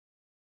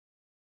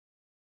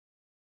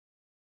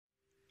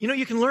You know,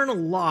 you can learn a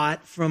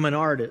lot from an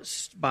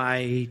artist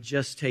by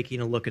just taking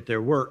a look at their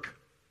work.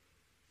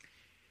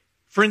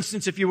 For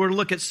instance, if you were to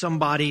look at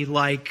somebody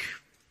like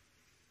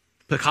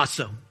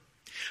Picasso.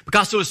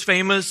 Picasso is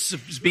famous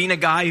as being a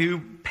guy who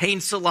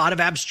paints a lot of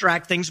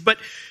abstract things, but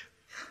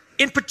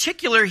in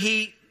particular,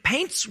 he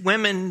paints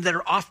women that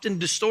are often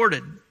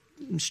distorted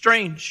and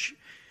strange.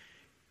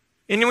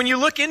 And when you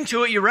look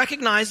into it, you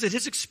recognize that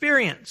his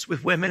experience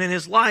with women in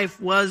his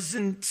life was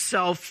in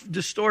itself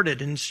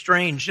distorted and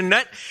strange. And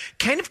that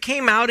kind of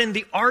came out in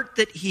the art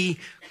that he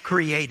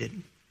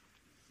created.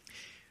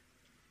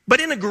 But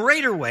in a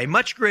greater way,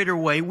 much greater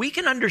way, we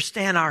can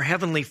understand our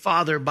Heavenly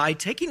Father by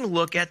taking a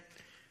look at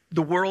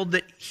the world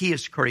that he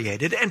has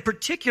created, and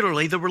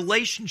particularly the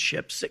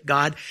relationships that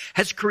God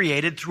has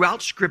created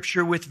throughout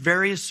Scripture with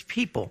various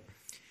people.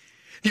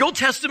 The Old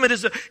Testament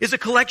is a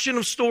collection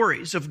of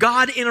stories of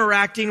God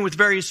interacting with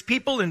various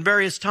people in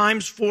various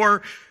times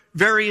for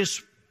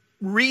various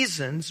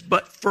reasons,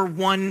 but for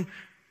one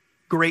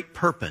great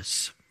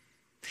purpose.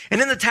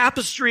 And in the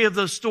tapestry of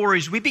those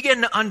stories, we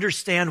begin to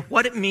understand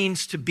what it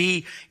means to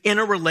be in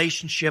a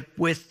relationship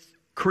with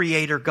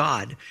Creator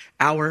God,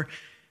 our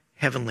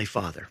Heavenly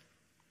Father.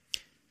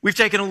 We've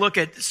taken a look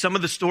at some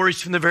of the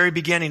stories from the very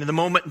beginning, the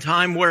moment in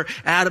time where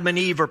Adam and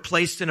Eve are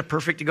placed in a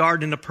perfect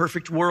garden, in a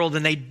perfect world,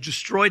 and they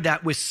destroyed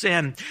that with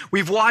sin.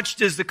 We've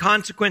watched as the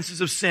consequences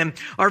of sin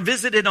are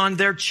visited on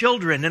their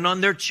children and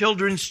on their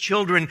children's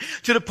children,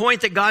 to the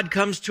point that God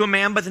comes to a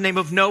man by the name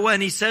of Noah,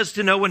 and he says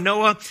to Noah,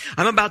 "Noah,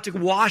 I'm about to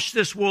wash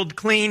this world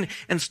clean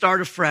and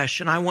start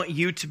afresh, and I want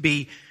you to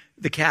be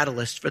the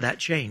catalyst for that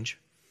change."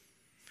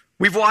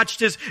 We've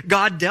watched as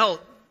God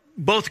dealt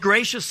both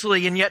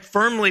graciously and yet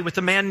firmly with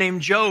a man named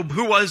Job,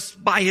 who was,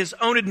 by his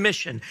own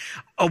admission,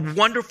 a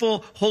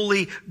wonderful,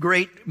 holy,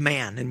 great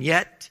man. And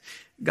yet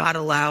God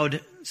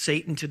allowed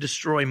Satan to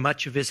destroy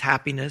much of his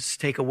happiness,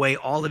 take away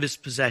all of his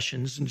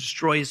possessions, and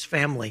destroy his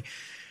family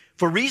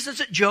for reasons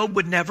that Job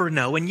would never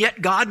know. And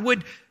yet God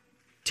would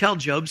tell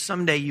Job,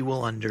 "Someday you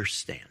will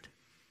understand."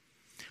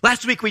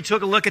 Last week, we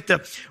took a look at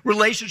the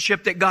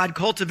relationship that God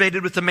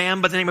cultivated with a man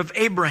by the name of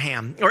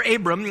Abraham, or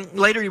Abram.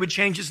 Later, he would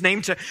change his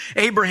name to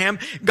Abraham.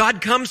 God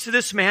comes to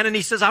this man and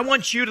he says, "I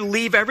want you to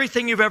leave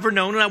everything you've ever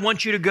known, and I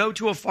want you to go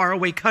to a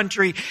faraway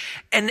country."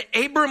 And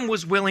Abram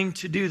was willing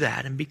to do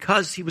that. And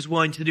because he was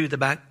willing to do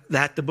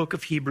that, the book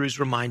of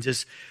Hebrews reminds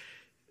us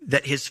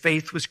that his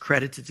faith was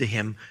credited to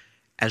him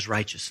as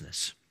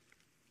righteousness.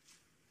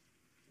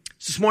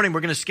 So this morning, we're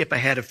going to skip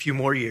ahead a few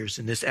more years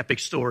in this epic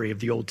story of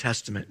the Old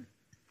Testament.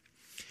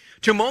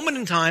 To a moment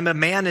in time, a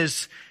man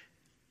is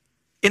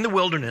in the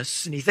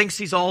wilderness and he thinks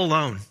he's all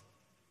alone.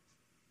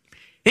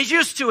 He's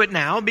used to it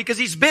now because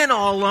he's been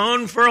all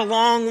alone for a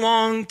long,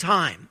 long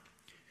time.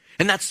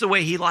 And that's the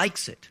way he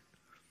likes it.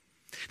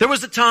 There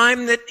was a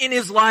time that in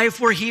his life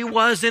where he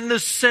was in the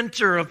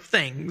center of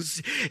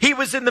things. He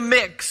was in the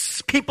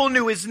mix. People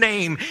knew his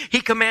name. He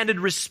commanded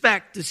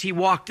respect as he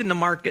walked in the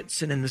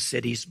markets and in the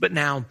cities. But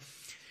now,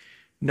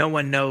 no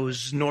one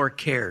knows nor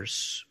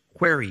cares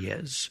where he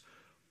is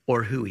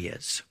or who he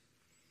is.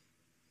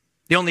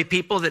 The only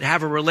people that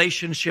have a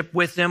relationship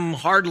with him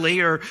hardly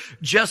are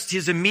just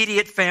his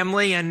immediate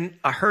family and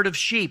a herd of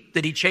sheep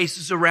that he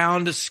chases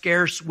around a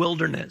scarce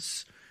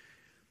wilderness.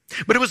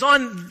 But it was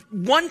on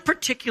one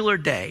particular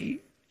day,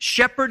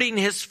 shepherding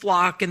his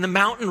flock in the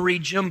mountain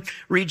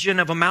region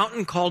of a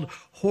mountain called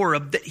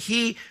Horeb, that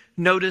he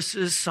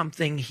notices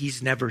something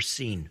he's never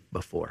seen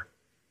before.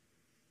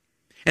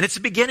 And it's the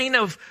beginning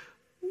of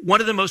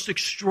one of the most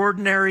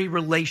extraordinary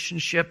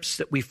relationships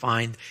that we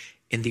find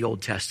in the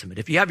Old Testament.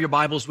 If you have your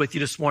Bibles with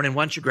you this morning,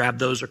 why don't you grab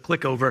those or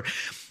click over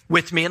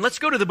with me. And let's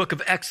go to the book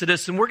of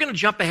Exodus, and we're going to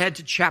jump ahead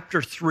to chapter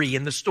 3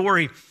 in the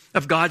story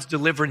of God's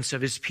deliverance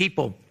of his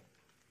people,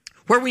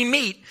 where we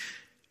meet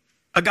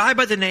a guy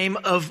by the name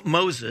of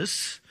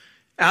Moses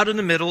out in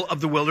the middle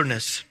of the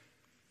wilderness.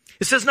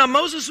 It says, "Now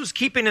Moses was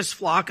keeping his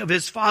flock of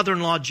his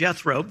father-in-law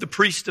Jethro, the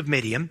priest of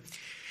Midian,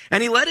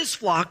 and he led his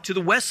flock to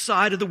the west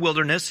side of the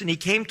wilderness, and he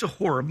came to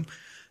Horeb,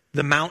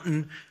 the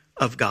mountain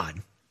of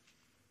God."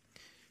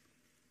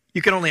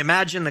 You can only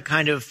imagine the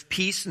kind of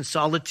peace and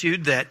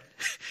solitude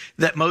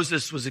that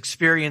Moses was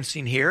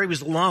experiencing here. He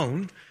was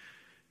alone,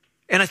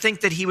 and I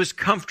think that he was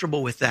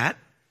comfortable with that.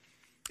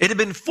 It had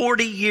been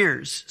 40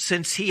 years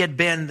since he had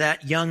been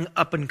that young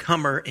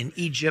up-and-comer in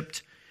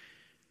Egypt,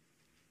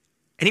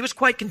 and he was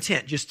quite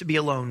content just to be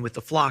alone with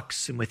the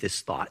flocks and with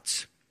his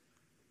thoughts.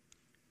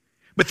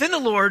 But then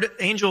the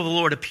angel of the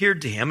Lord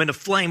appeared to him in a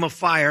flame of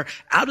fire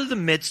out of the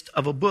midst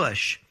of a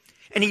bush,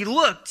 and he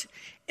looked,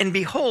 and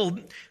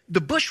behold,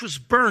 the bush was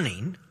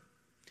burning,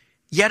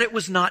 yet it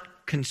was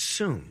not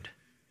consumed.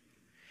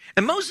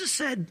 And Moses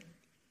said,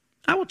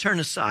 "I will turn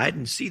aside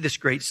and see this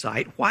great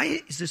sight.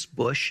 Why is this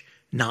bush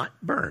not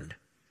burned?"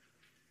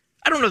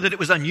 I don't know that it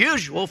was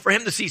unusual for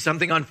him to see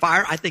something on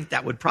fire. I think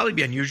that would probably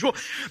be unusual.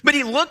 But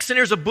he looks and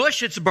there's a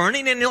bush that's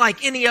burning, and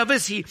like any of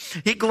us, he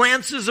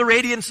glances the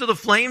radiance of the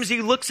flames.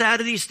 He looks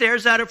at it, he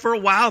stares at it for a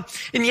while,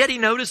 and yet he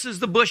notices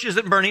the bush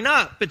isn't burning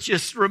up. It's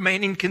just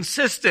remaining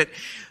consistent.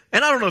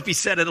 And I don't know if he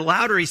said it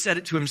aloud or he said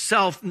it to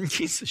himself.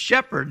 He's a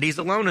shepherd and he's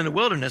alone in the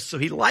wilderness, so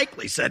he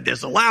likely said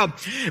this aloud.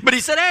 But he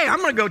said, hey, I'm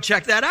going to go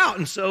check that out.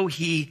 And so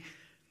he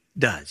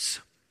does.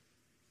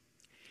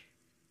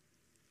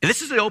 And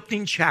this is the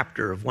opening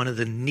chapter of one of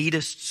the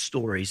neatest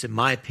stories, in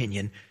my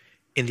opinion,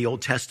 in the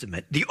Old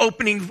Testament. The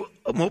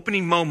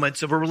opening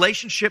moments of a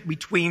relationship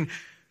between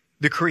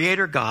the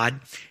Creator God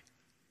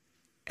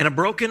and a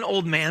broken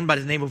old man by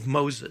the name of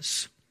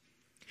Moses.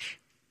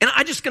 And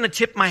I'm just going to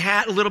tip my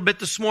hat a little bit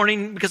this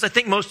morning because I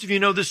think most of you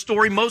know this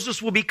story. Moses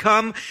will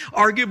become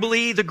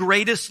arguably the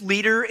greatest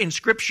leader in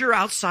Scripture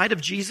outside of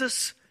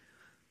Jesus.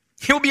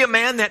 He'll be a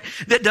man that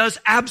does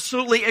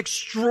absolutely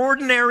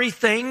extraordinary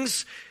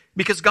things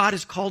because God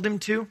has called him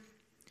to.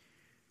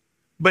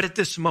 But at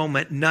this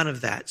moment, none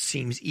of that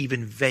seems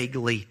even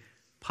vaguely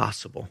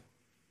possible.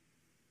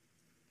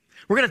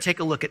 We're going to take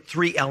a look at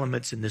three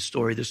elements in this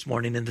story this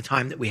morning in the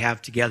time that we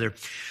have together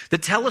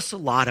that tell us a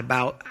lot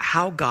about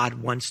how God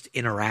wants to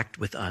interact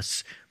with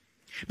us.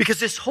 Because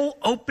this whole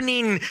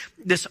opening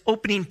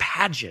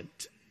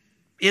pageant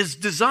is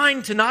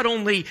designed to not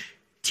only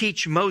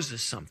teach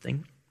Moses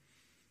something,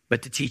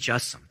 but to teach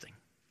us something.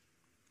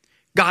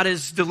 God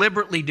is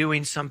deliberately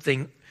doing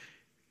something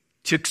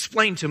to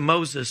explain to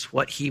Moses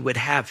what he would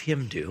have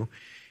him do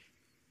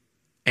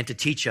and to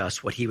teach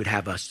us what he would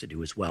have us to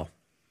do as well.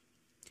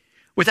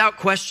 Without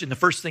question, the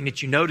first thing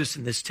that you notice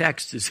in this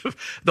text is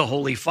the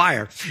holy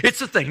fire. It's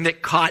the thing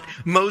that caught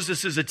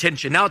Moses'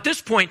 attention. Now, at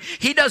this point,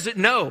 he doesn't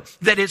know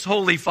that it's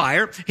holy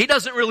fire. He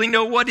doesn't really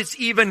know what he's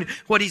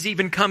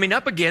even coming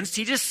up against.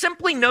 He just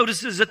simply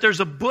notices that there's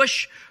a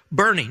bush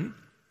burning,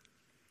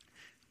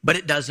 but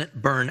it doesn't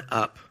burn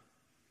up.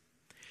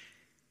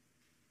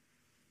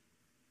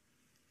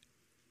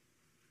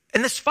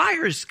 And this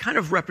fire is kind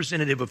of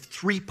representative of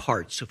three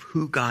parts of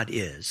who God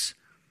is.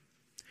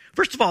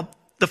 First of all,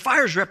 the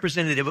fire is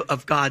representative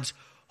of God's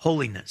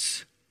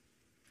holiness.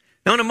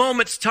 Now, in a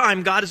moment's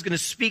time, God is going to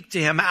speak to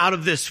him out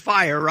of this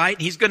fire, right?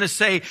 He's going to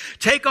say,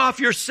 take off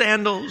your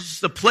sandals.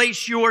 The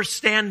place you are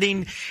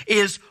standing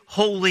is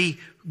holy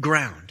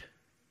ground.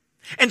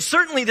 And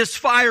certainly this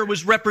fire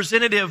was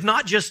representative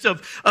not just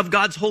of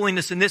God's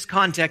holiness in this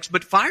context,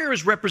 but fire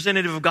is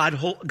representative of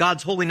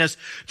God's holiness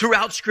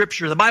throughout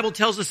Scripture. The Bible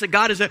tells us that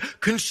God is a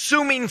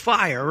consuming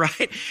fire,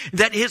 right?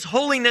 That his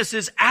holiness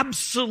is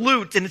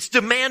absolute and it's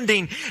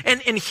demanding.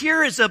 And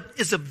here is a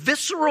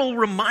visceral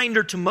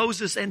reminder to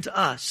Moses and to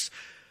us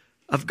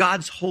of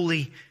God's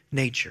holy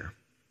nature.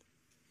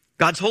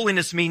 God's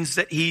holiness means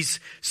that he's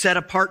set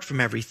apart from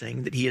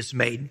everything that he has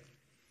made.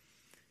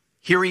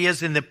 Here he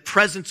is in the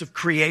presence of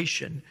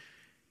creation,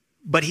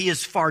 but he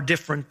is far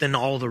different than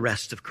all the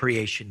rest of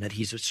creation that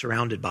he's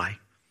surrounded by.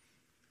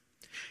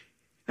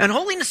 And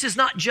holiness is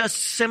not just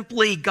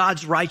simply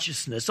God's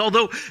righteousness,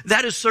 although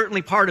that is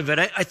certainly part of it.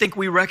 I think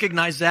we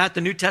recognize that.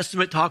 The New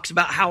Testament talks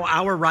about how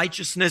our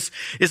righteousness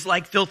is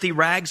like filthy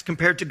rags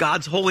compared to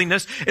God's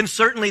holiness. And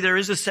certainly there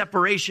is a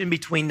separation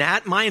between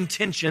that. My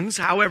intentions,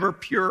 however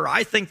pure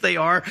I think they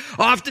are,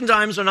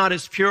 oftentimes are not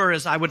as pure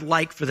as I would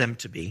like for them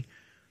to be.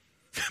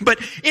 But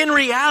in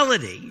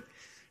reality,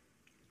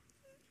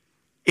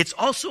 it's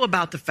also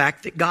about the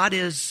fact that God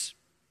is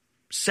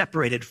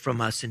separated from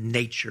us in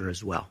nature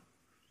as well.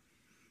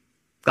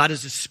 God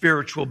is a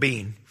spiritual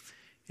being. And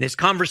his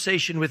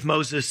conversation with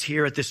Moses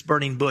here at this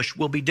burning bush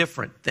will be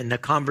different than the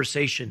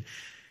conversation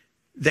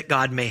that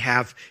God may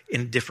have in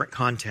a different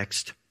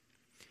context.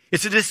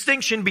 It's a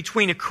distinction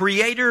between a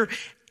creator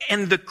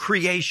and the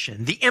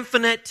creation, the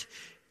infinite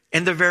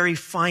and the very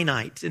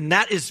finite. And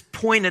that is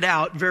pointed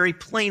out very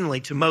plainly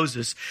to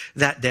Moses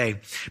that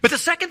day. But the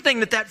second thing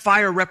that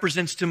fire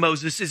represents to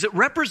Moses is it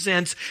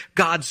represents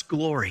God's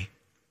glory.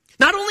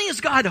 Not only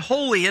is God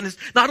holy and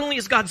not only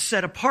is God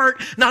set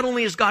apart, not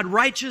only is God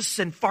righteous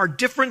and far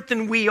different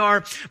than we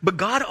are, but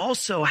God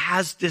also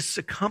has this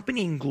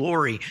accompanying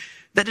glory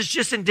that is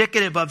just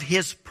indicative of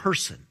his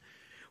person.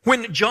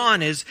 When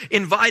John is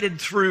invited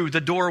through the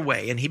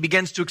doorway and he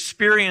begins to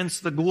experience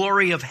the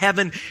glory of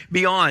heaven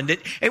beyond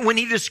it, and when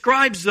he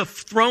describes the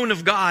throne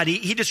of God,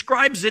 he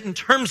describes it in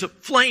terms of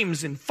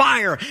flames and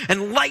fire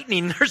and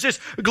lightning. There's this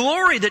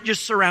glory that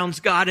just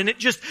surrounds God, and it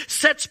just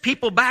sets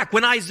people back.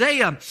 When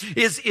Isaiah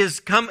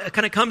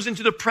comes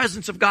into the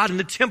presence of God in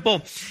the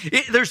temple,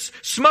 there's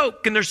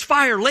smoke and there's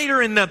fire.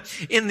 Later in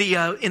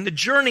the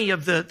journey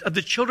of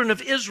the children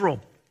of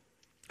Israel,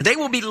 they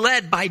will be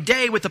led by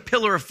day with a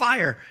pillar of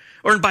fire.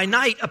 Or by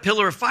night, a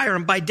pillar of fire,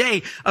 and by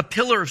day, a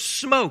pillar of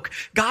smoke.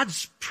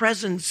 God's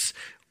presence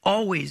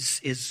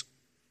always is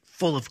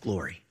full of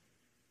glory.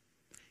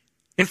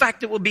 In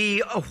fact, it will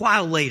be a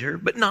while later,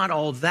 but not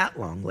all that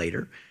long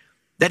later,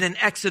 that in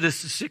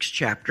Exodus, the 6th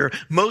chapter,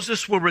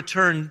 Moses will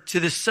return to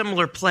this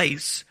similar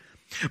place.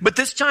 But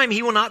this time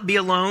he will not be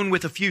alone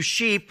with a few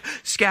sheep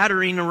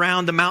scattering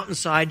around the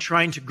mountainside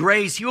trying to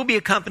graze. He will be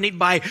accompanied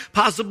by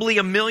possibly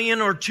 1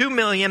 million or 2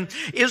 million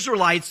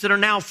Israelites that are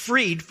now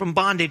freed from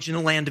bondage in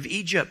the land of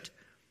Egypt.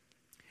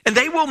 And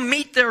they will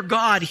meet their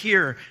God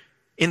here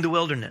in the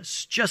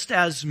wilderness, just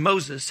as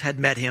Moses had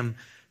met him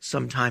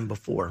some time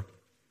before.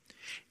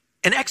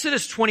 In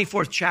Exodus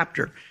 24th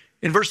chapter,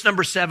 In verse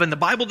number 7, the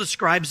Bible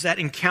describes that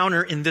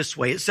encounter in this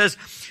way. It says,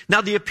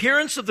 "Now the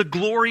appearance of the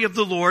glory of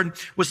the Lord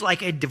was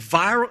like a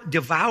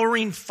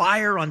devouring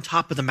fire on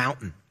top of the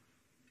mountain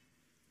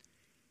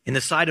in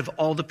the sight of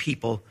all the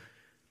people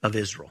of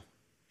Israel."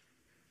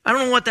 I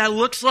don't know what that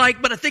looks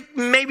like, but I think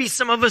maybe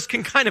some of us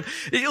can kind of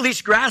at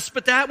least grasp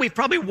at that. We've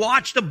probably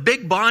watched a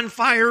big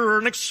bonfire or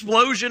an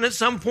explosion at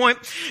some point.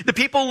 The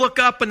people look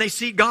up and they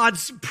see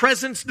God's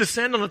presence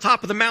descend on the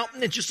top of the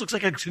mountain. It just looks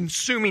like a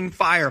consuming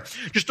fire,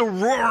 just a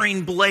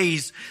roaring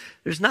blaze.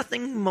 There's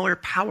nothing more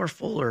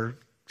powerful or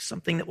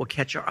something that will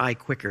catch our eye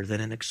quicker than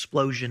an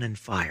explosion and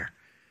fire.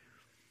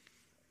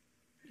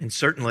 And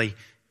certainly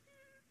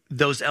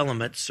those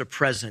elements are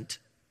present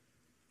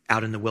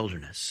out in the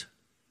wilderness.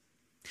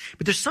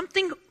 But there's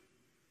something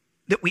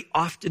that we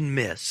often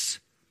miss,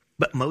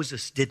 but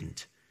Moses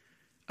didn't,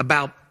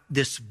 about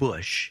this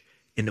bush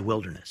in the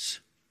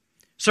wilderness.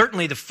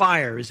 Certainly the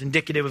fire is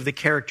indicative of the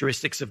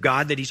characteristics of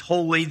God, that he's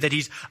holy, that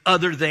he's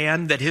other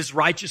than, that his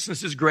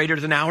righteousness is greater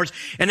than ours,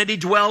 and that he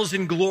dwells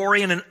in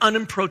glory and an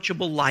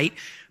unapproachable light.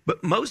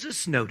 But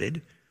Moses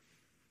noted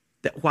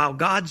that while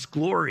God's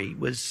glory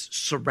was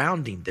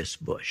surrounding this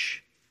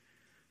bush,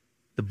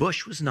 the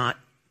bush was not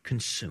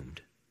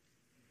consumed.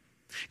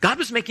 God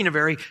was making a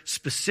very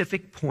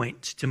specific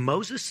point to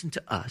Moses and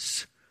to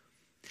us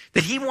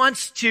that he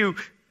wants to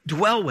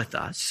dwell with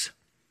us,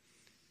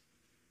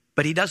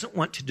 but he doesn't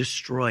want to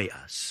destroy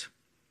us.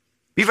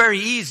 It'd be very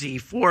easy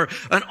for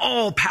an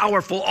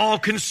all-powerful,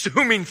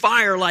 all-consuming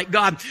fire like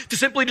God to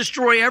simply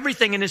destroy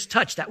everything in his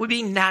touch. That would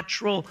be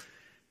natural.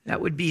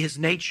 That would be his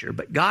nature.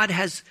 But God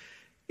has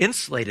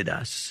insulated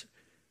us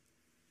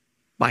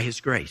by his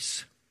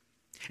grace.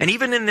 And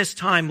even in this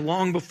time,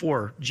 long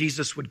before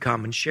Jesus would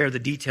come and share the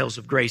details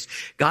of grace,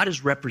 God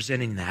is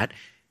representing that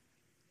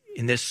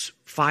in this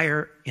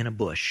fire in a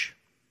bush.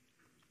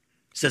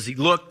 It says he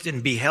looked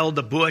and beheld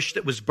a bush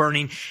that was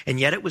burning, and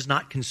yet it was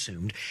not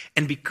consumed.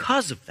 And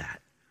because of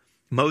that,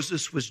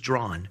 Moses was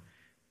drawn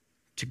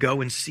to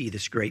go and see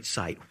this great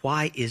sight.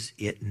 Why is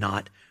it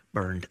not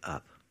burned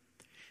up?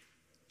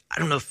 I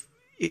don't know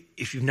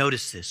if you've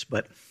noticed this,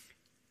 but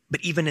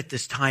even at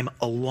this time,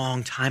 a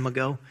long time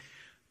ago,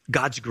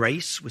 God's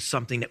grace was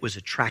something that was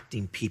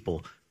attracting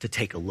people to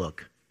take a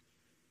look.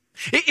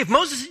 If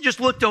Moses had just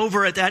looked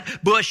over at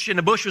that bush and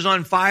the bush was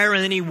on fire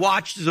and then he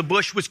watched as the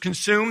bush was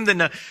consumed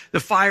and the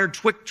fire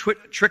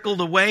trickled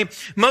away,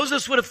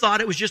 Moses would have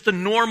thought it was just a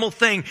normal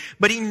thing.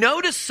 But he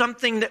noticed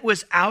something that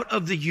was out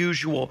of the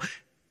usual.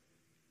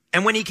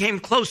 And when he came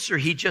closer,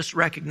 he just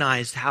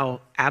recognized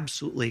how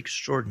absolutely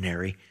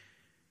extraordinary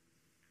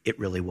it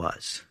really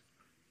was.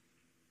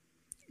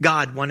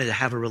 God wanted to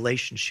have a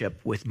relationship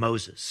with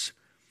Moses,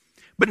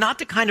 but not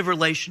the kind of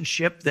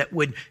relationship that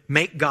would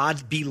make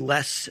God be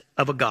less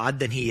of a God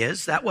than he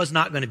is. That was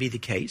not going to be the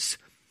case.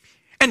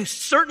 And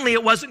certainly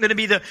it wasn't going to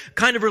be the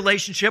kind of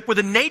relationship where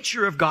the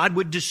nature of God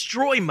would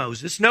destroy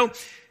Moses. No,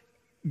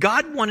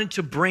 God wanted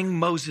to bring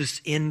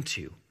Moses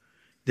into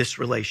this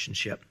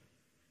relationship.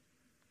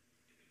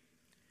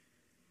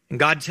 And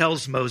God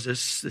tells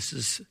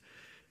Moses,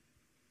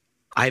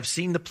 I have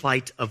seen the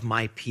plight of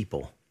my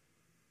people.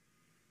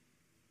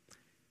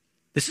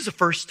 This is the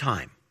first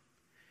time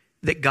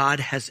that God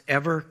has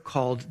ever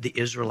called the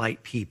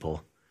Israelite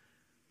people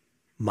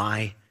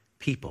my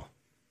people.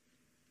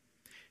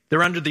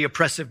 They're under the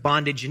oppressive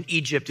bondage in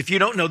Egypt. If you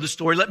don't know the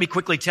story, let me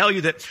quickly tell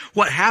you that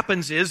what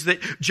happens is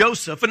that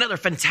Joseph, another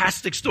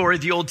fantastic story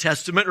of the Old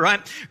Testament, right,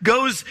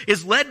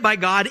 is led by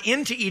God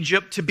into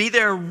Egypt to be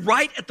there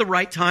right at the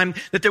right time,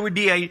 that there would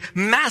be a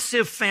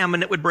massive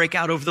famine that would break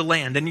out over the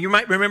land. And you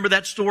might remember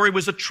that story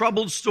was a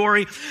troubled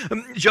story.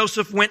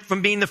 Joseph went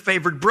from being the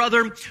favored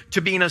brother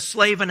to being a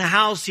slave in a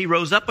house. He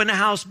rose up in a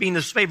house, being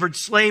the favored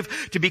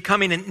slave, to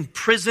becoming an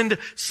imprisoned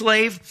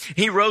slave.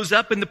 He rose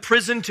up in the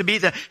prison to be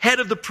the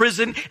head of the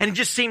prison. And it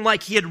just seemed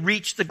like he had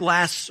reached the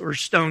glass or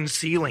stone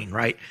ceiling,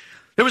 right?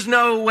 There was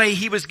no way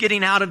he was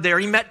getting out of there.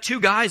 He met two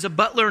guys, a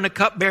butler and a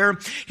cupbearer.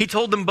 He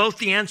told them both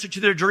the answer to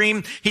their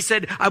dream. He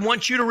said, I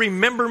want you to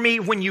remember me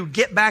when you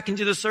get back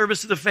into the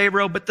service of the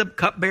Pharaoh. But the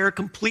cupbearer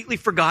completely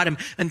forgot him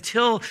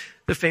until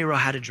the Pharaoh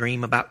had a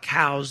dream about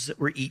cows that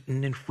were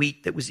eaten and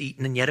wheat that was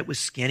eaten, and yet it was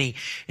skinny.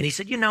 And he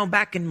said,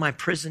 back in my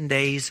prison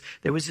days,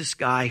 there was this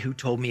guy who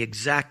told me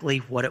exactly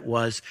what it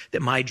was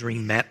that my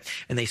dream meant.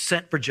 And they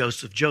sent for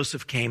Joseph.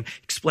 Joseph came,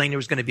 explained there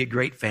was going to be a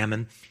great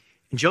famine.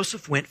 And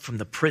Joseph went from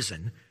the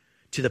prison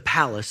to the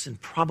palace in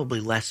probably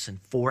less than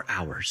 4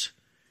 hours.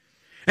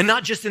 And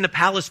not just in the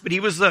palace, but he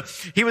was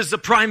the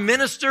prime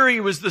minister. He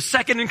was the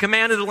second in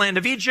command of the land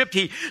of Egypt.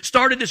 He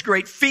started this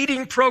great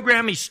feeding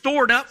program. He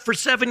stored up for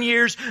 7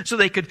 years so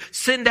they could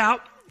send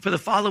out for the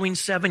following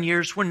 7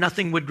 years where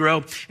nothing would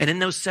grow. And in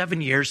those 7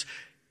 years,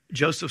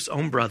 Joseph's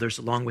own brothers,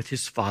 along with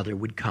his father,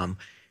 would come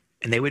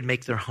and they would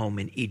make their home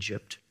in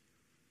Egypt.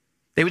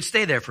 They would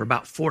stay there for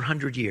about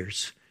 400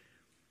 years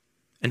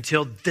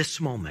until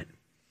this moment,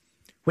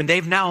 when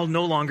they've now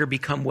no longer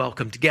become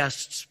welcomed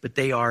guests, but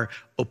they are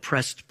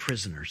oppressed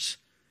prisoners.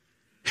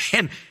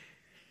 And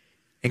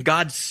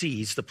God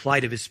sees the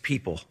plight of his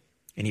people,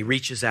 and he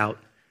reaches out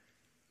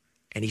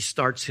and he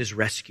starts his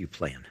rescue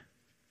plan.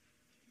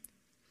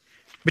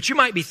 But you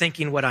might be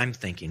thinking what I'm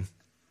thinking.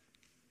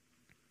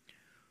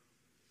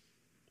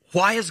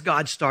 Why is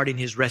God starting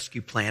his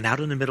rescue plan out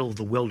in the middle of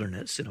the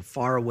wilderness in a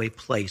faraway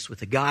place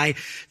with a guy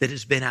that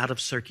has been out of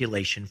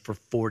circulation for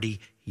 40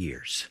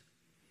 years?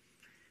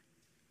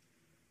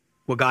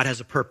 Well, God has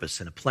a purpose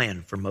and a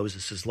plan for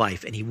Moses'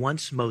 life, and he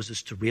wants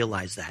Moses to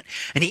realize that.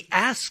 And he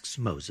asks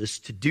Moses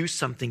to do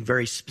something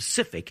very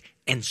specific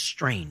and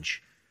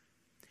strange.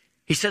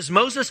 He says,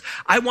 Moses,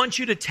 I want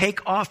you to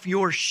take off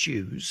your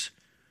shoes,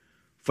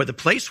 for the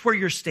place where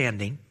you're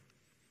standing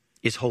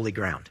is holy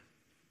ground.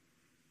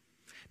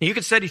 Now, you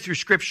can study through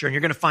Scripture, and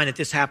you're going to find that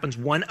this happens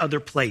one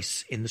other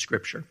place in the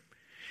Scripture.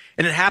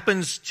 And it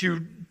happens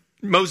to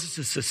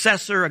Moses'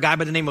 successor, a guy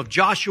by the name of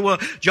Joshua.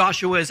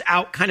 Joshua is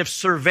out kind of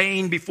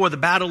surveying before the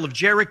Battle of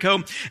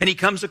Jericho, and he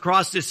comes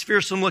across this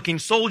fearsome-looking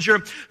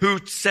soldier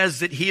who says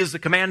that he is the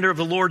commander of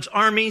the Lord's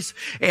armies.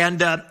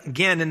 And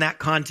again, in that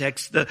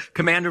context, the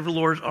commander of the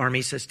Lord's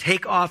army says,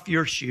 take off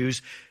your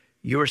shoes.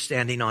 You are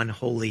standing on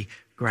holy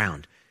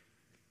ground.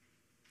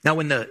 Now,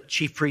 when the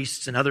chief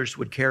priests and others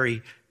would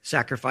carry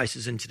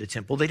sacrifices into the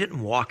temple, they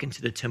didn't walk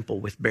into the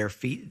temple with bare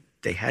feet.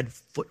 They had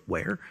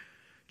footwear.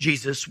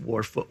 Jesus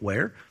wore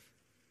footwear.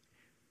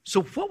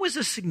 So what was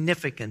the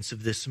significance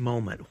of this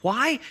moment?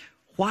 Why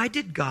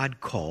did God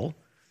call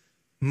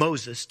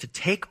Moses to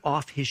take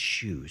off his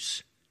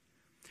shoes?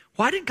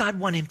 Why did God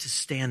want him to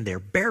stand there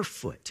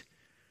barefoot,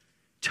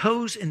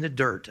 toes in the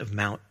dirt of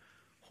Mount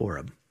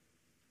Horeb?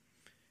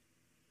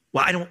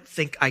 Well, I don't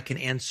think I can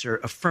answer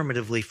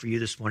affirmatively for you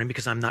this morning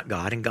because I'm not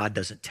God and God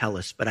doesn't tell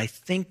us. But I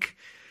think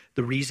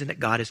the reason that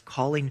God is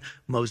calling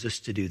Moses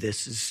to do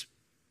this is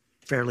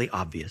fairly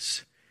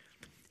obvious.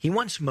 He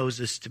wants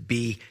Moses to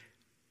be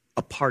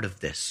a part of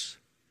this.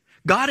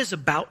 God is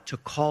about to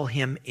call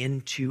him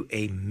into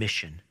a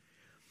mission.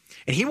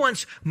 And he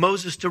wants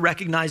Moses to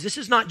recognize this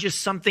is not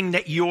just something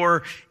that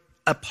you're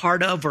a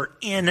part of or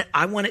in.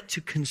 I want it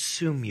to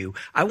consume you.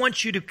 I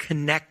want you to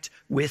connect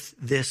with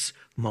this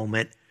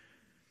moment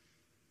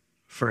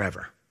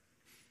forever.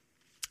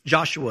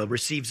 Joshua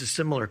receives a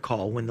similar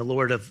call when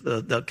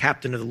the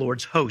captain of the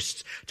Lord's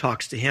hosts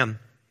talks to him.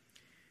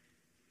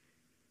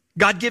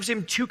 God gives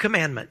him 2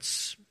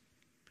 commandments: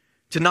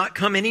 to not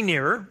come any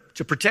nearer,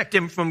 to protect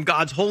him from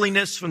God's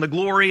holiness, from the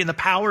glory and the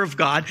power of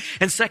God.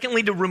 And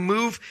secondly, to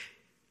remove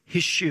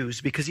his shoes,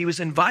 because he was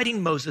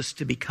inviting Moses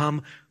to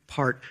become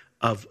part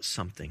of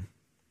something.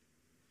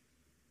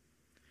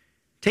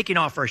 Taking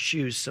off our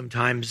shoes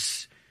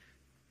sometimes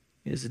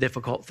is a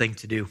difficult thing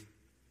to do.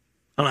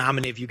 I don't know how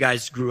many of you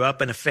guys grew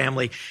up in a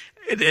family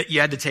that you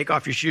had to take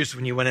off your shoes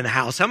when you went in a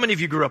house. How many of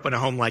you grew up in a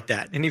home like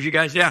that? Any of you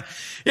guys? Yeah.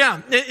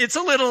 It's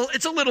a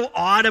little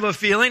odd of a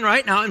feeling,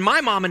 right? Now, in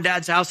my mom and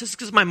dad's house, it's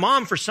because my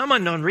mom, for some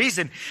unknown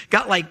reason,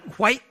 got like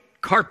white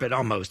carpet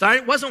almost.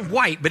 It wasn't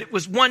white, but it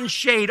was one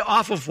shade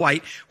off of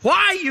white.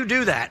 Why you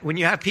do that when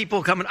you have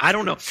people coming? I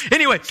don't know.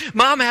 Anyway,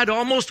 mom had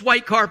almost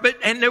white carpet,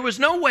 and there was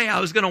no way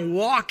I was going to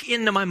walk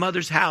into my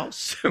mother's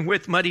house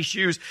with muddy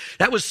shoes.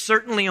 That was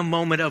certainly a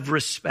moment of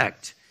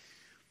respect.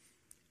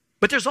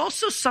 But there's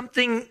also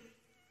something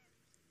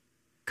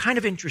kind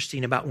of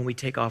interesting about when we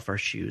take off our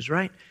shoes,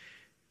 right?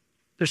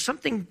 There's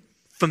something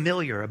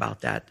familiar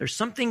about that. There's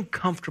something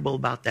comfortable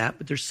about that,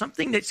 but there's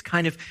something that's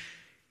kind of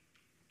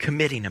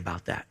committing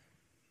about that.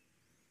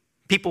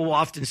 People will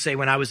often say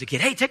when I was a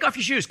kid, hey, take off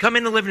your shoes, come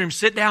in the living room,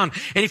 sit down.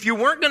 And if you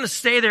weren't going to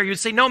stay there, you'd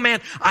say, no,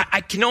 man, I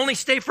can only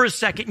stay for a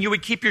second. And you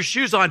would keep your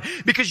shoes on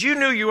because you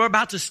knew you were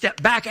about to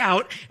step back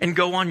out and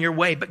go on your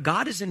way. But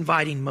God is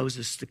inviting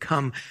Moses to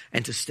come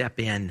and to step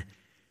in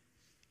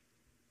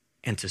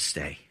and to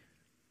stay.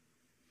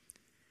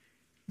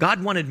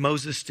 God wanted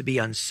Moses to be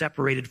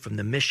unseparated from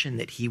the mission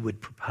that he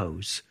would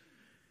propose.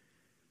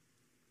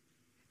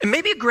 And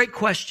maybe a great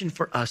question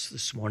for us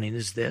this morning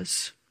is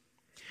this: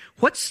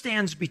 what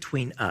stands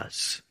between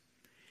us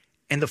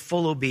and the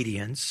full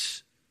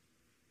obedience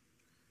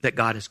that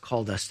God has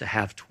called us to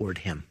have toward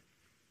him?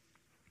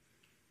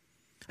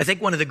 I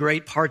think one of the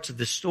great parts of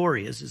this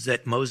story is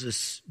that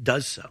Moses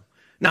does so.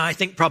 Now, I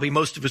think probably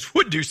most of us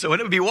would do so, and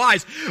it would be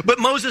wise, but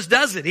Moses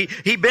does it.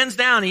 He bends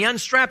down, he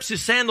unstraps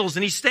his sandals,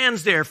 and he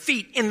stands there,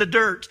 feet in the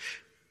dirt,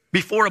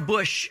 before a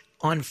bush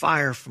on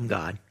fire from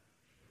God.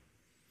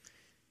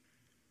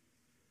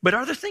 But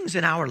are there things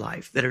in our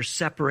life that are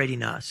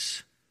separating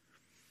us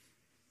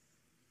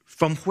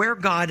from where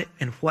God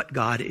and what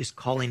God is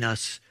calling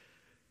us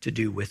to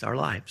do with our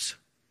lives?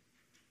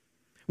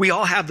 We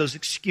all have those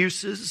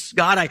excuses.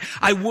 God,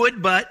 I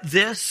would, but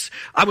this.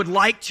 I would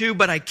like to,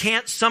 but I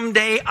can't.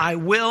 Someday I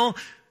will.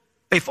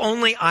 If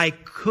only I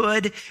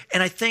could.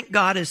 And I think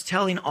God is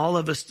telling all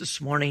of us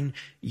this morning,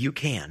 you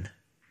can.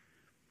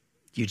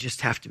 You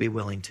just have to be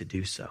willing to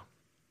do so.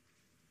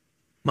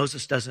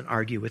 Moses doesn't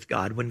argue with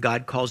God. When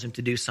God calls him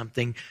to do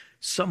something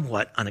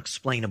somewhat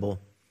unexplainable,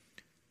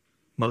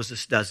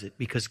 Moses does it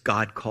because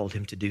God called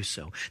him to do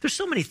so. There's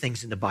so many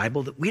things in the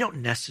Bible that we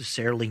don't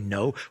necessarily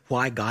know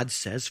why God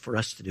says for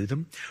us to do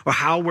them or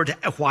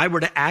why we're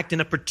to act in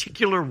a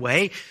particular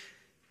way.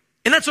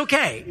 And that's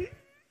okay.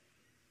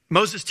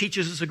 Moses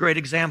teaches us a great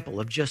example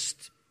of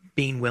just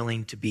being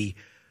willing to be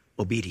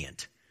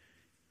obedient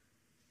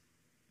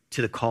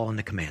to the call and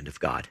the command of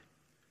God.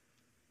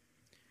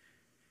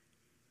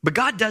 But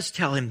God does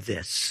tell him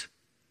this.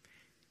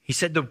 He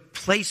said, the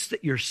place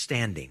that you're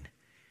standing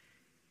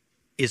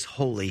is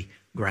holy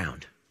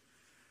ground.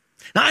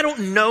 Now, I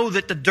don't know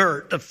that the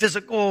dirt, the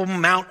physical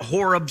Mount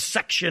Horeb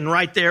section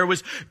right there,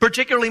 was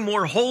particularly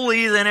more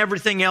holy than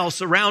everything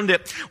else around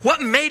it.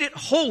 What made it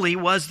holy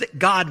was that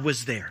God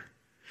was there,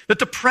 that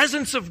the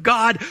presence of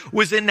God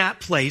was in that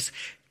place,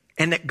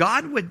 and that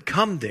God would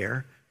come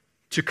there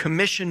to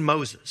commission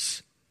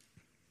Moses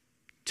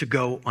to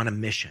go on a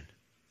mission.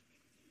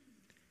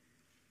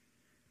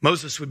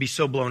 Moses would be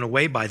so blown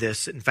away by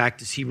this. In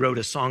fact, as he wrote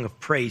a song of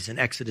praise in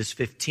Exodus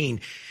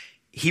 15,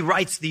 he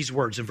writes these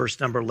words in verse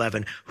number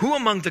 11. Who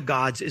among the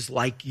gods is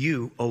like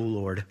you, O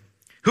Lord?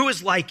 Who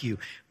is like you?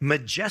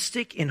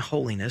 Majestic in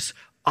holiness,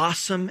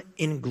 awesome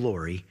in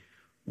glory,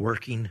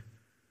 working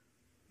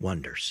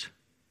wonders.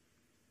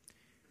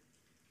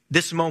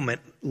 This moment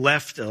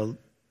left a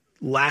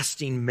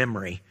lasting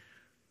memory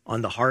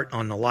on the heart,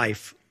 on the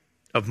life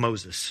of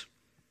Moses.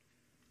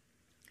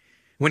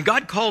 When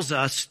God calls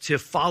us to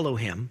follow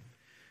him,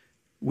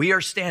 we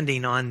are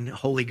standing on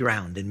holy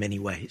ground in many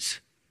ways.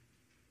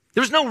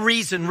 There's no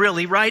reason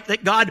really, right,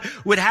 that God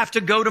would have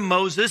to go to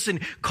Moses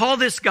and call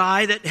this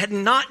guy that had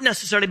not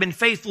necessarily been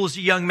faithful as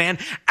a young man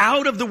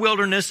out of the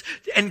wilderness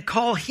and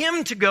call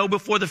him to go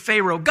before the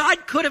Pharaoh.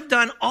 God could have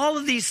done all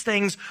of these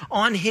things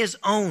on his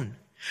own.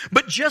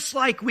 But just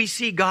like we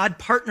see God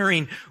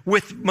partnering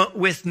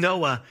with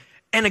Noah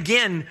and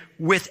again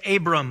with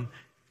Abram,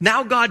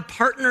 now God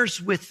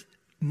partners with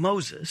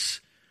Moses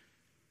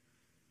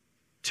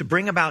to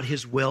bring about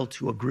his will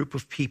to a group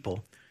of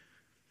people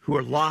who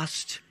are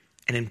lost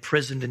and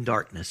imprisoned in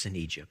darkness in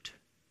Egypt.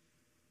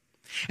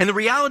 And the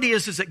reality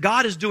is that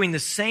God is doing the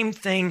same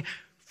thing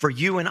for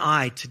you and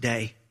I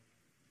today.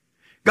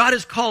 God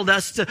has called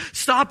us to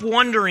stop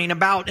wandering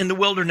about in the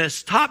wilderness,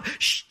 stop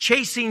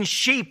chasing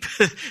sheep,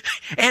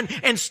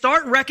 and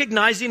start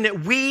recognizing that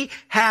we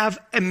have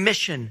a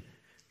mission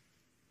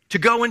to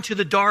go into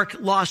the dark,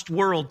 lost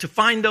world, to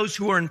find those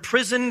who are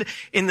imprisoned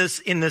in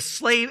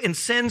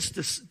sins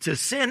to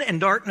sin and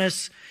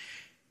darkness,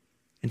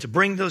 and to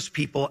bring those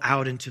people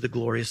out into the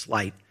glorious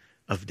light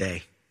of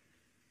day.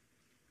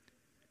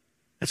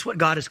 That's what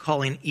God is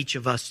calling each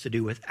of us to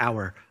do with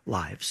our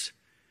lives.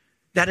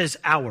 That is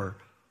our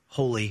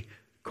holy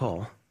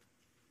call.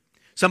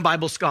 Some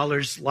Bible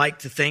scholars like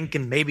to think,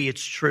 and maybe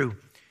it's true,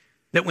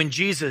 that when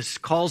Jesus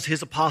calls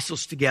his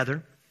apostles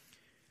together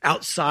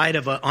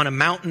on a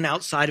mountain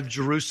outside of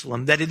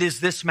Jerusalem, that it is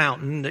this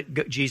mountain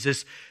that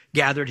Jesus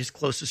gathered his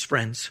closest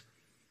friends.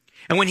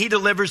 And when he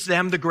delivers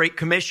them the Great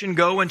Commission,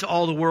 go into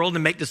all the world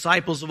and make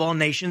disciples of all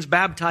nations,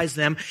 baptize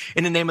them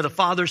in the name of the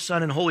Father,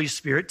 Son, and Holy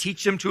Spirit,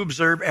 teach them to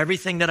observe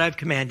everything that I've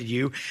commanded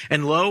you.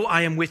 And lo,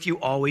 I am with you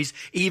always,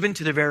 even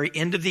to the very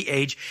end of the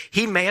age.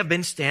 He may have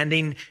been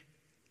standing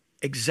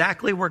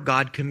exactly where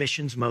God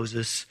commissions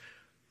Moses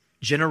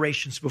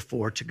generations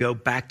before to go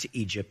back to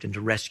Egypt and to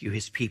rescue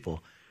his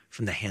people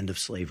from the hand of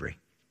slavery.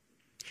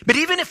 But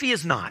even if he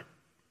is not,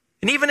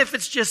 and even if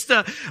it's just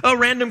a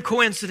random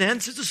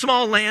coincidence, it's a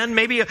small land,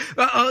 maybe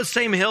a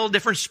same hill,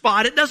 different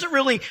spot, it doesn't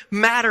really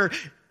matter.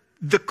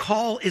 The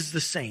call is the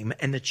same,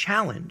 and the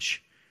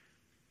challenge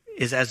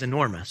is as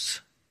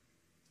enormous.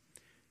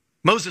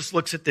 Moses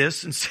looks at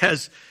this and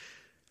says,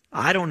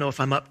 I don't know if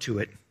I'm up to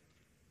it.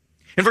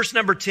 In verse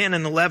number 10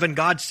 and 11,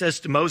 God says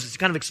to Moses, he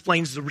kind of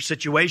explains the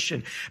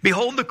situation.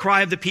 Behold, the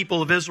cry of the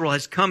people of Israel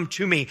has come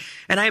to me,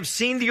 and I have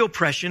seen the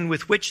oppression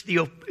with which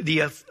the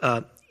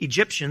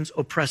Egyptians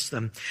oppress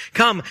them.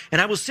 Come, and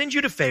I will send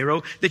you to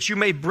Pharaoh that you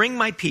may bring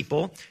my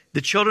people,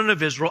 the children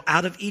of Israel,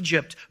 out of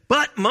Egypt.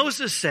 But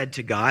Moses said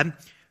to God,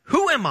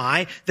 who am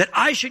I that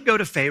I should go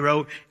to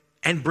Pharaoh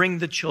and bring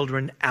the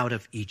children out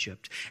of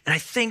Egypt? And I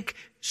think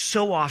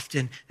so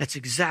often that's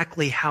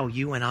exactly how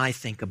you and I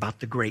think about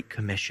the Great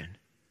Commission.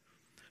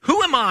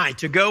 Who am I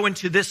to go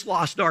into this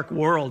lost, dark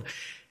world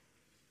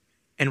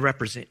and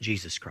represent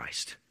Jesus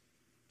Christ?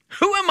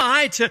 Who am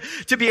I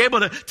to be able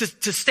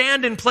to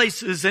stand in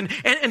places and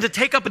to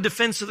take up a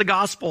defense of the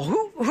gospel?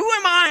 Who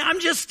am I? I'm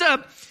just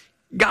a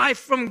guy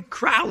from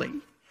Crowley.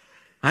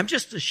 I'm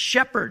just a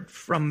shepherd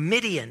from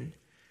Midian.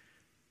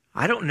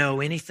 I don't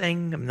know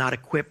anything. I'm not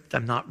equipped.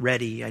 I'm not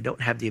ready. I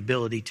don't have the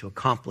ability to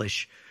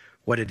accomplish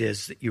what it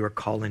is that you are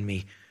calling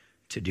me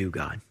to do,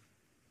 God.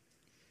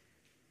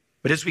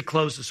 But as we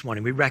close this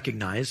morning, we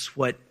recognize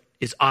what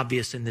is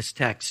obvious in this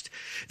text,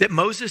 that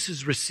Moses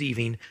is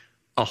receiving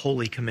a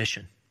holy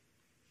commission.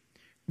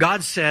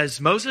 God says,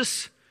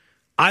 Moses,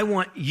 I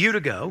want you to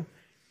go,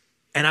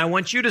 and I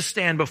want you to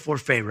stand before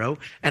Pharaoh,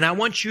 and I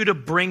want you to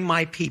bring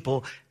my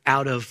people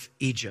out of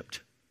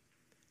Egypt.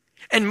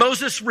 And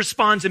Moses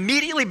responds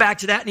immediately back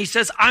to that, and he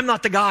says, I'm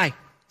not the guy.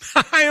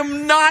 I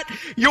am not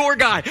your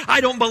guy.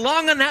 I don't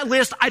belong on that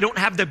list. I don't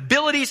have the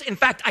abilities. In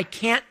fact, I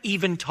can't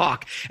even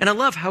talk. And I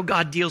love how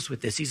God deals with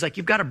this. He's like,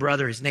 you've got a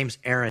brother. His name's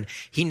Aaron.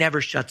 He never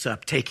shuts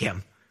up. Take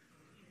him.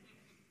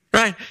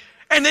 Right?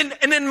 And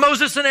then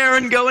Moses and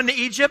Aaron go into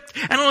Egypt.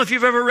 I don't know if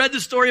you've ever read the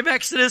story of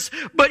Exodus,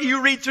 but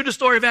you read through the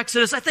story of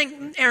Exodus. I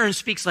think Aaron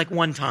speaks like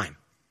one time.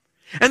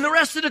 And the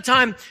rest of the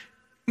time,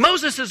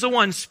 Moses is the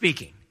one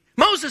speaking.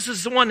 Moses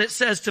is the one that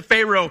says to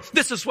Pharaoh,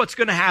 this is what's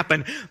going to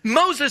happen.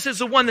 Moses is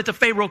the one that the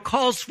Pharaoh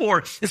calls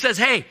for and says,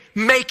 hey,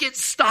 make it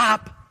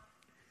stop.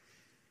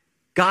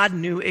 God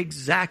knew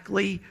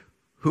exactly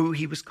who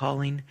he was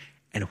calling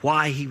and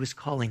why he was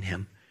calling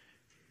him.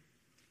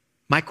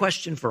 My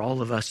question for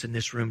all of us in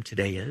this room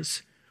today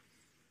is,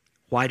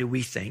 why do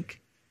we think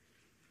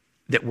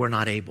that we're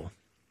not able?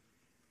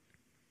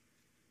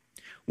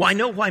 Well, I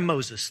know why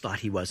Moses thought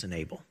he wasn't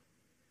able.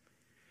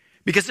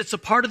 Because it's a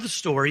part of the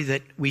story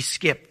that we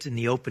skipped in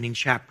the opening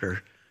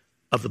chapter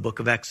of the book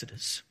of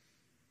Exodus.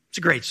 It's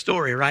a great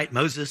story, right?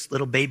 Moses,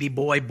 little baby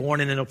boy born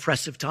in an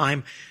oppressive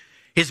time.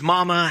 His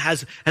mama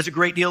has a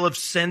great deal of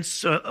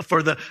sense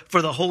for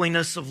the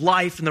holiness of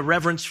life and the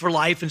reverence for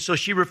life. And so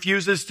she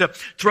refuses to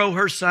throw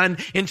her son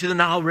into the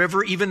Nile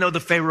River, even though the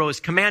Pharaoh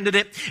has commanded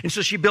it. And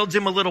so she builds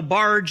him a little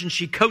barge and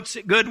she coats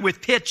it good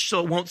with pitch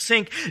so it won't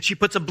sink. She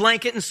puts a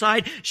blanket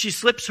inside. She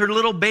slips her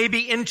little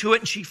baby into it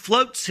and she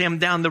floats him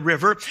down the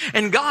river.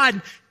 And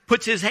God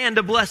puts his hand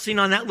of blessing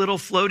on that little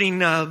floating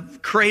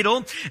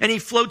cradle, and he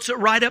floats it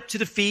right up to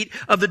the feet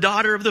of the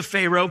daughter of the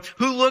Pharaoh,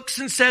 who looks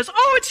and says,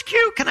 oh, it's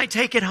cute. Can I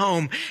take it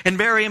home? And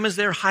Miriam is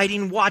there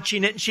hiding,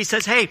 watching it, and she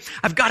says, hey,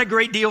 I've got a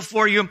great deal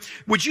for you.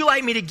 Would you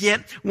like me to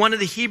get one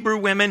of the Hebrew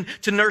women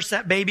to nurse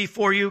that baby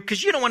for you?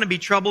 Because you don't want to be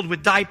troubled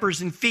with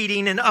diapers and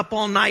feeding and up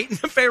all night. And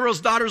the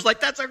Pharaoh's daughter's like,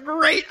 that's a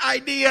great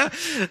idea.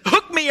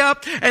 Hook me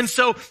up. And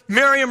so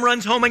Miriam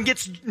runs home and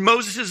gets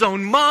Moses'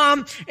 own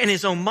mom, and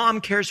his own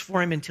mom cares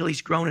for him until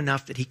he's grown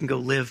enough that he can go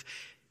live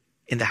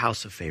in the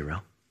house of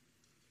Pharaoh.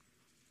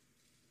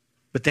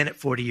 But then at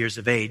 40 years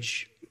of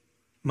age,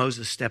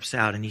 Moses steps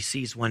out and he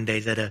sees one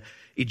day that an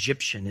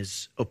Egyptian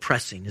is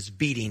oppressing, is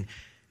beating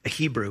a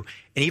Hebrew.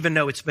 And even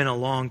though it's been a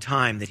long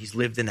time that he's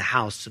lived in the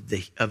house of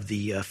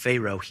the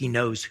Pharaoh, he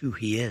knows who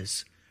he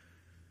is.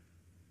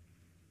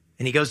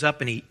 And he goes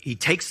up and he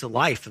takes the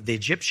life of the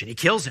Egyptian. He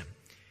kills him.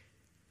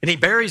 And he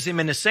buries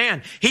him in the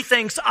sand. He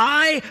thinks,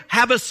 I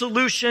have a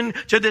solution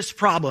to this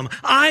problem.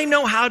 I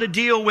know how to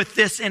deal with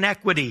this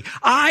inequity.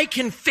 I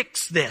can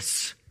fix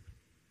this.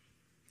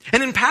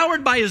 And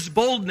empowered by his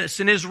boldness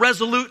and his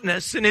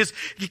resoluteness and his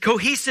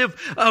cohesive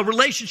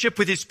relationship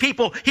with his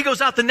people, he goes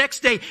out the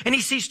next day and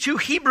he sees two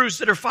Hebrews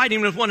that are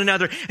fighting with one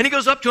another. And he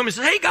goes up to them and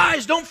says, hey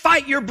guys, don't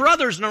fight your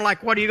brothers. And they're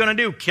like, what are you going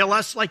to do? Kill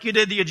us like you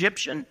did the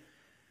Egyptian?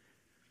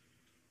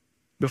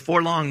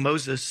 Before long,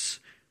 Moses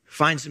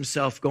finds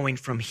himself going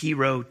from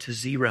hero to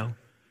zero.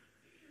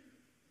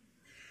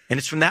 And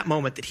it's from that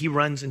moment that he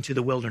runs into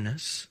the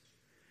wilderness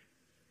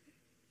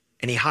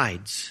and he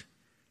hides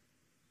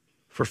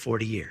for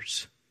 40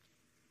 years.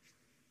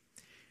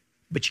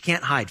 But you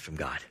can't hide from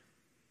God.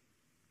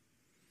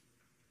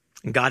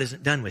 And God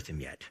isn't done with him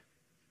yet.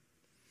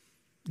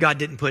 God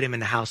didn't put him in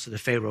the house of the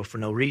Pharaoh for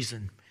no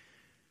reason.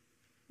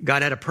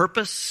 God had a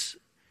purpose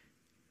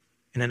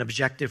and an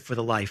objective for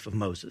the life of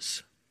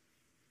Moses.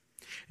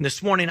 And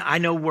this morning, I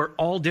know we're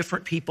all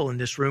different people in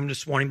this room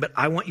this morning, but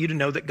I want you to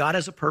know that God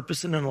has a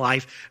purpose and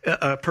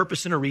a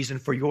purpose and a reason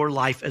for your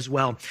life as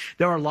well.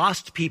 There are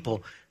lost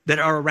people that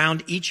are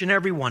around each and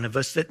every one of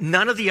us that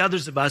none of the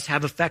others of us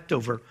have effect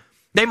over.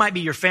 They might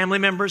be your family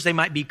members, they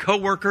might be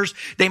coworkers,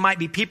 they might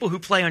be people who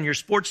play on your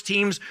sports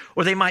teams,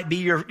 or they might be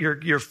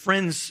your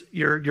friends,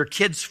 your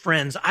kids'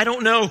 friends. I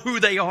don't know who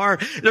they are.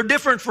 They're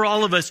different for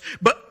all of us,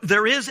 but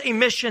there is a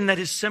mission that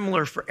is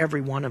similar for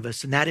every one of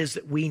us, and that is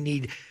that we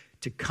need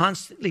to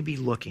constantly be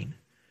looking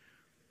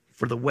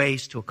for the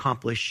ways to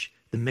accomplish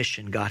the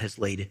mission God has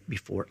laid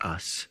before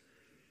us.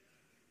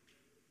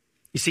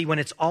 You see, when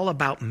it's all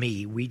about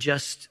me, we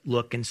just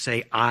look and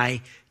say,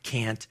 I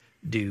can't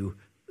do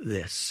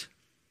this.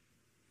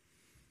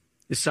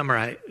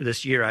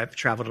 This year, I've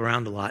traveled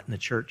around a lot in the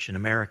church in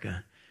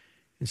America.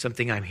 And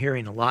something I'm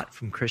hearing a lot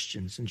from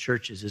Christians and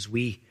churches is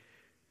we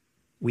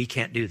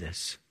can't do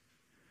this.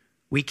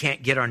 We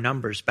can't get our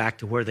numbers back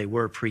to where they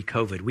were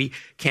pre-COVID. We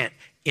can't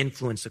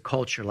influence the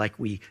culture like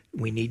we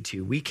need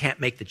to. We can't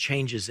make the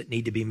changes that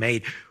need to be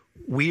made.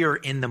 We are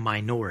in the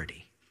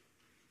minority.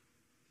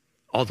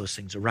 All those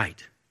things are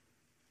right.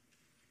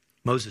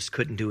 Moses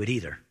couldn't do it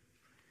either.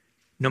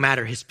 No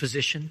matter his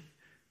position,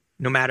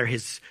 no matter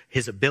his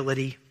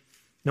ability,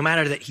 no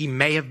matter that he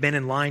may have been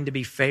in line to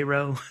be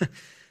Pharaoh,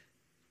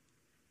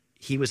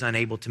 he was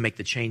unable to make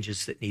the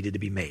changes that needed to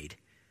be made.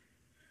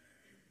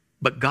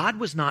 But God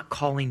was not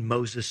calling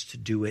Moses to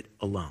do it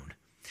alone.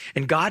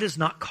 And God is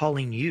not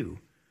calling you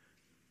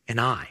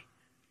and I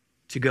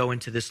to go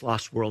into this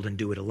lost world and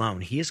do it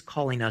alone. He is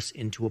calling us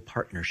into a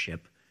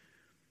partnership.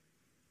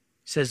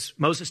 He says,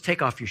 Moses,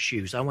 take off your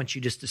shoes. I want you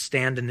just to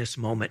stand in this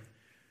moment,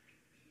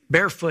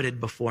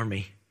 barefooted before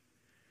me.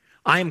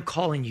 I am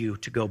calling you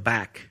to go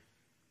back.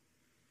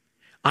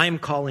 I am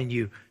calling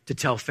you to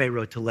tell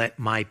Pharaoh to let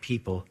my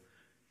people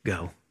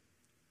go.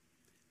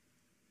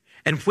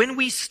 And when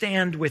we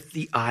stand with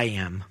the I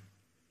am,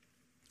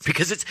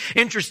 Because it's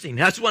interesting.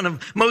 That's one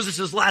of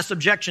Moses' last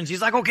objections.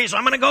 He's like, okay, so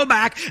I'm going to go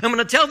back. I'm going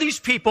to tell these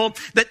people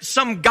that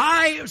some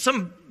guy,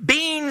 some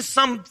being,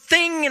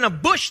 something in a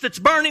bush that's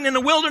burning in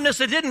the wilderness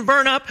that didn't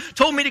burn up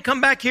told me to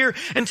come back here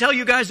and tell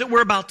you guys that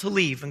we're about to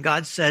leave. And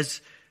God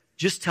says,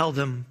 just tell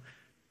them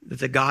that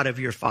the God of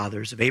your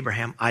fathers, of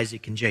Abraham,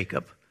 Isaac, and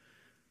Jacob,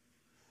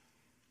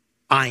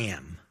 I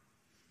am,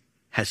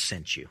 has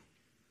sent you.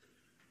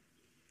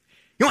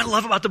 You know what I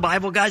love about the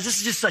Bible, guys? This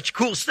is just such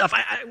cool stuff.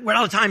 We're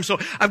out of time, so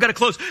I've got to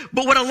close.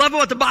 But what I love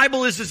about the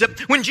Bible is that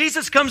when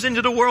Jesus comes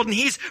into the world and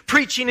he's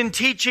preaching and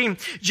teaching,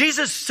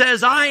 Jesus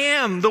says, I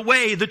am the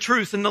way, the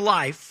truth, and the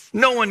life.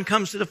 No one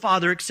comes to the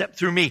Father except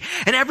through me.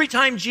 And every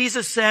time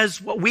Jesus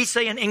says what we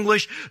say in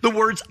English, the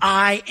words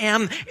I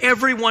am,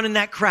 everyone in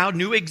that crowd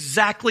knew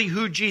exactly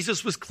who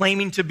Jesus was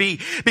claiming to be.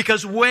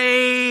 Because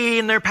way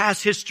in their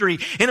past history,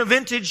 in a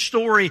vintage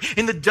story,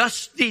 in the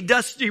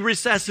dusty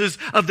recesses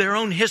of their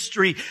own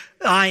history,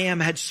 I am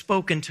had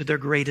spoken to their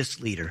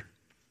greatest leader.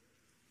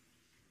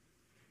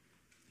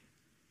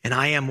 And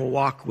I am will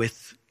walk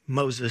with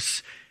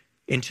Moses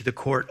into the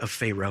court of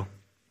Pharaoh.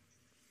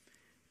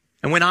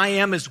 And when I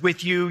am is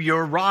with you,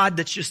 your rod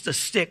that's just a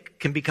stick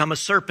can become a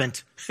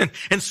serpent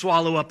and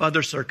swallow up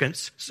other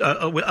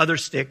other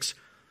sticks.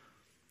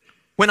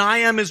 When I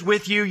am is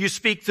with you, you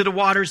speak to the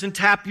waters and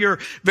tap your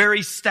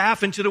very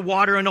staff into the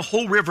water and a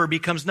whole river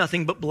becomes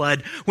nothing but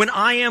blood. When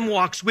I am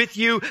walks with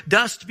you,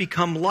 dust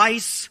become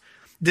lice,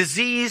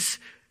 disease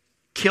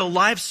kill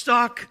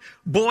livestock,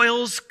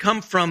 boils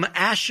come from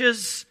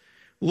ashes,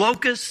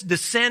 locusts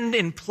descend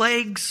in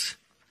plagues.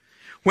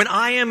 When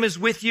I am is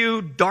with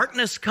you,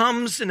 darkness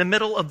comes in the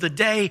middle of the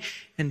day,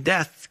 and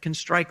death can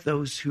strike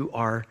those who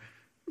are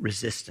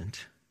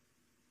resistant.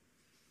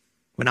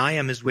 When I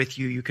am is with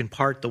you, you can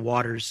part the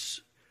waters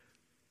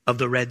of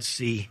the Red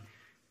Sea,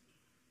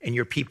 and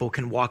your people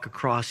can walk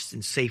across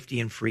in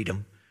safety and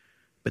freedom.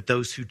 But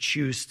those who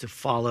choose to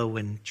follow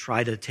and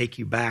try to take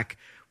you back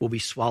will be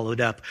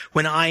swallowed up.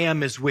 When I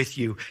am is with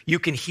you, you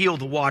can heal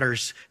the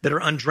waters that are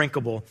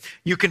undrinkable.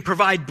 You can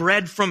provide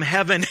bread from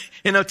heaven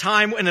in a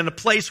time and in a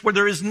place where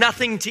there is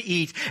nothing to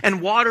eat, and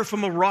water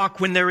from a rock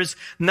when there is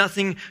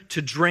nothing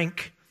to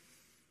drink.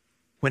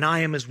 When I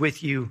am is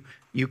with you,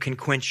 you can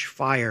quench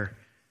fire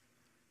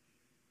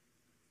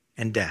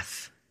and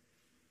death.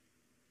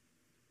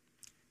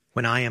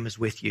 When I am is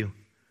with you,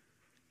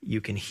 you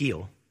can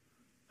heal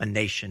a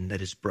nation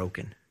that is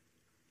broken.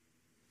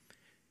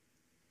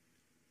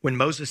 When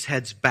Moses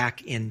heads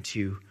back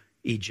into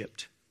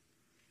Egypt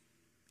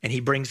and he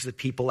brings the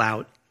people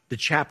out, the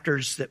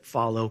chapters that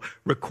follow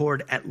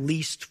record at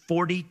least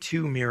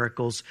 42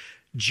 miracles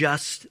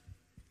just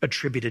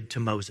attributed to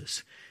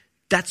Moses.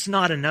 That's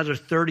not another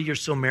 30 or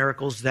so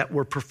miracles that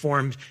were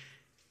performed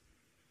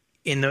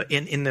in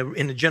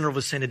the general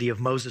vicinity of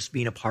Moses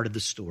being a part of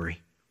the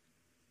story.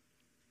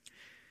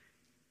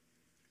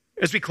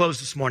 As we close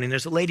this morning,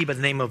 there's a lady by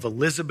the name of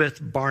Elizabeth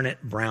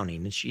Barnett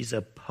Browning, and she's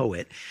a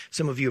poet.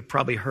 Some of you have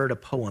probably heard a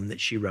poem that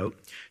she wrote.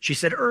 She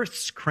said,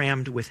 "Earth's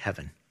crammed with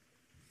heaven,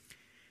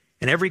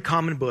 and every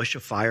common bush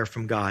a fire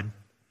from God.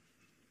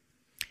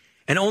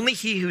 And only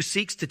he who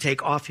seeks to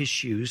take off his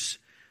shoes,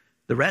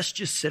 the rest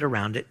just sit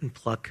around it and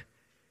pluck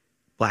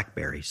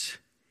blackberries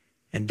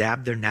and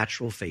dab their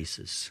natural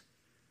faces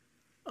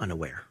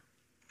unaware."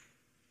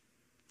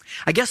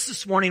 I guess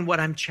this morning what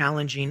I'm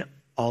challenging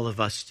all of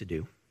us to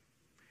do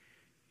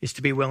is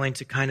to be willing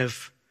to kind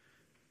of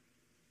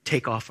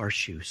take off our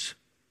shoes.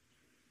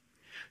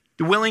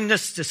 The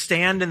willingness to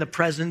stand in the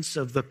presence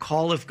of the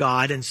call of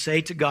God and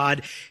say to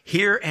God,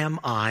 here am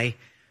I,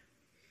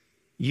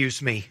 use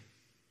me.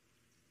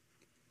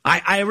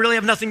 I really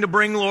have nothing to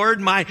bring, Lord.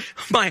 My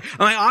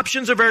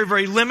options are very,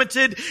 very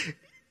limited.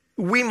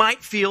 We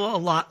might feel a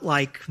lot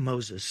like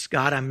Moses.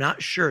 God, I'm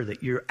not sure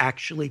that you're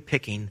actually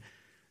picking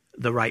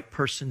the right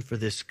person for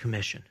this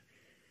commission.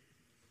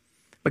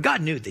 But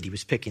God knew that he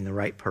was picking the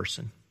right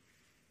person.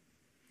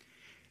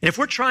 And if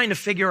we're trying to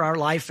figure our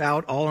life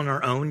out all on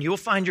our own, you'll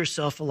find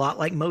yourself a lot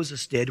like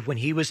Moses did when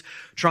he was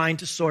trying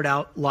to sort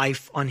out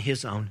life on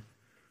his own.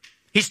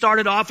 He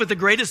started off with the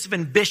greatest of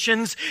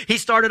ambitions. He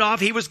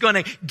was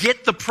going to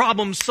get the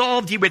problem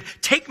solved. He would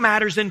take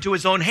matters into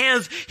his own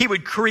hands. He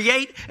would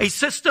create a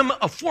system,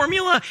 a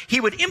formula. He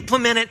would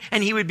implement it,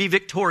 and he would be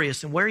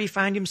victorious. And where he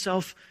found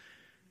himself?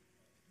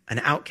 An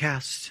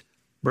outcast,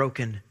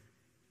 broken,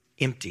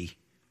 empty,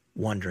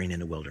 wandering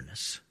in the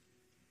wilderness.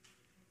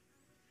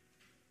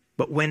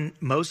 But when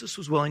Moses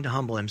was willing to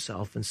humble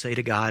himself and say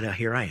to God,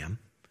 here I am,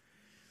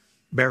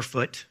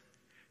 barefoot,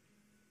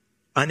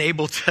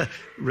 unable to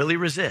really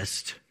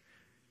resist,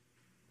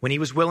 when he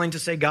was willing to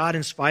say, God,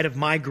 in spite of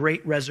my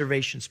great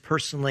reservations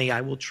personally,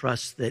 I will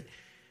trust that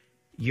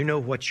you know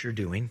what you're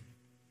doing.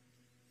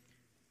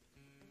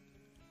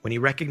 When he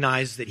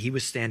recognized that he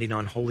was standing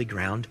on holy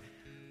ground,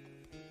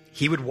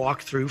 he would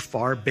walk through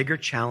far bigger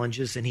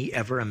challenges than he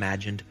ever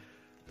imagined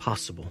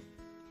possible.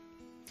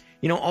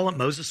 You know, all that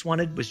Moses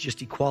wanted was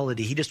just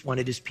equality. He just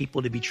wanted his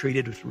people to be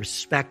treated with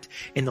respect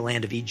in the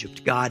land of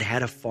Egypt. God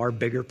had a far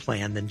bigger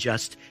plan than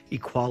just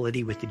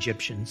equality with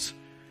Egyptians.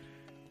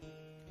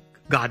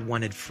 God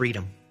wanted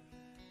freedom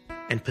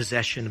and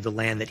possession of the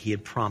land that he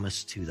had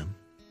promised to them.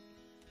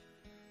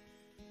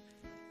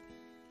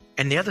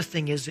 And the other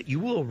thing is that you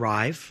will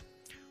arrive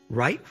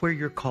right where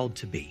you're called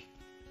to be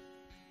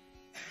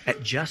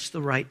at just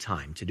the right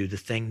time to do the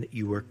thing that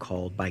you were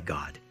called by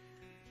God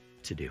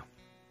to do.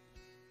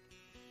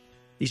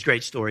 These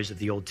great stories of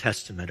the Old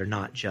Testament are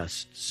not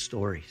just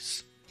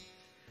stories.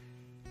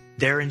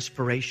 They're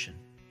inspiration.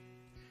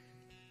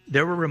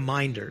 They're a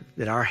reminder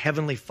that our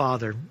Heavenly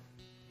Father,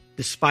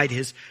 despite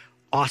his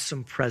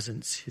awesome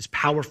presence, his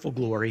powerful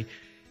glory,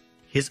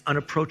 his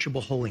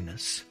unapproachable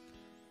holiness,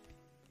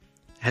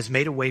 has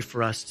made a way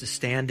for us to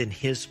stand in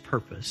his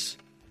purpose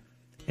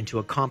and to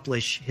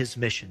accomplish his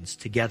missions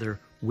together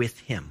with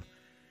him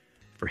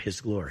for his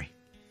glory.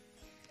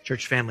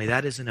 Church family,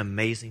 that is an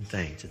amazing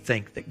thing to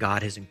think that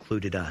God has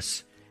included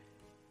us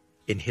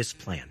in his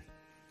plan.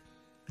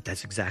 But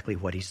that's exactly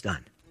what he's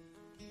done.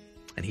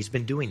 And he's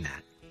been doing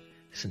that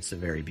since the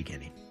very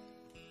beginning.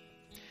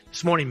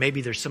 This morning,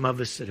 maybe there's some of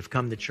us that have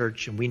come to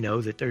church and we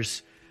know that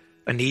there's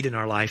a need in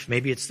our life.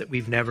 Maybe it's that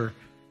we've never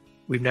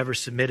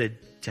submitted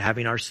to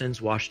having our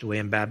sins washed away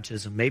in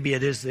baptism. Maybe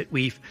it is that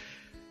we've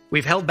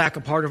held back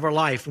a part of our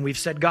life and we've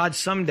said, God,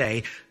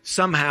 someday,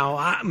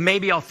 somehow,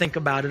 maybe I'll think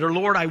about it. Or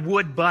Lord, I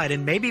would, but.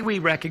 And maybe we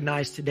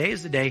recognize today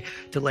is the day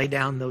to lay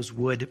down those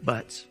would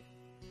buts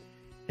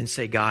and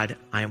say, God,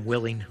 I am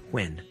willing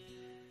when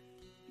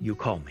you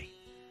call me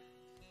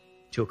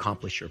to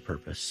accomplish your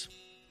purpose.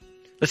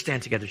 Let's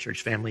stand together,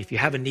 church family. If you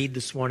have a need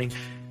this morning,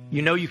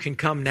 you know you can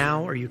come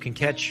now, or you can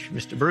catch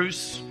Mr.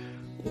 Bruce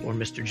or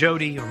Mr.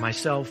 Jody or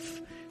myself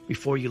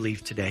before you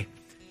leave today.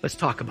 Let's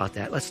talk about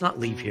that. Let's not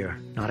leave here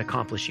not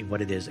accomplishing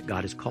what it is that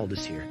God has called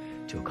us here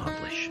to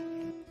accomplish.